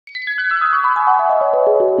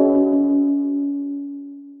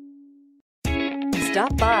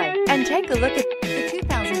Stop by and take a look at the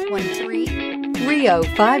 2023 Rio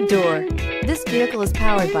 5-door. This vehicle is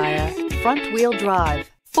powered by a front-wheel drive,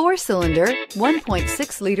 4-cylinder,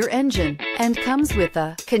 1.6-liter engine, and comes with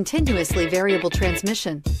a continuously variable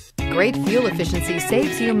transmission. Great fuel efficiency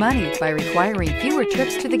saves you money by requiring fewer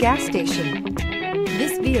trips to the gas station.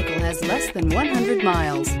 This vehicle has less than 100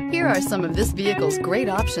 miles. Here are some of this vehicle's great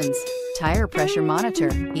options: tire pressure monitor,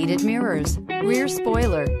 heated mirrors, rear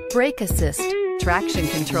spoiler, brake assist, traction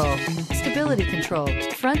control, stability control,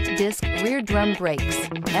 front disc rear drum brakes,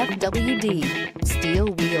 FWD, steel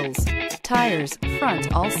wheels, tires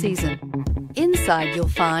front all season. Inside you'll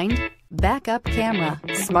find backup camera,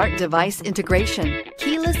 smart device integration,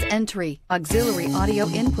 keyless entry, auxiliary audio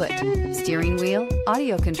input, steering wheel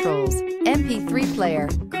audio controls, MP3 player,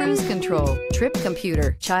 cruise control, trip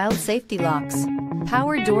computer, child safety locks,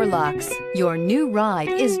 power door locks. Your new ride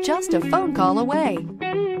is just a phone call away.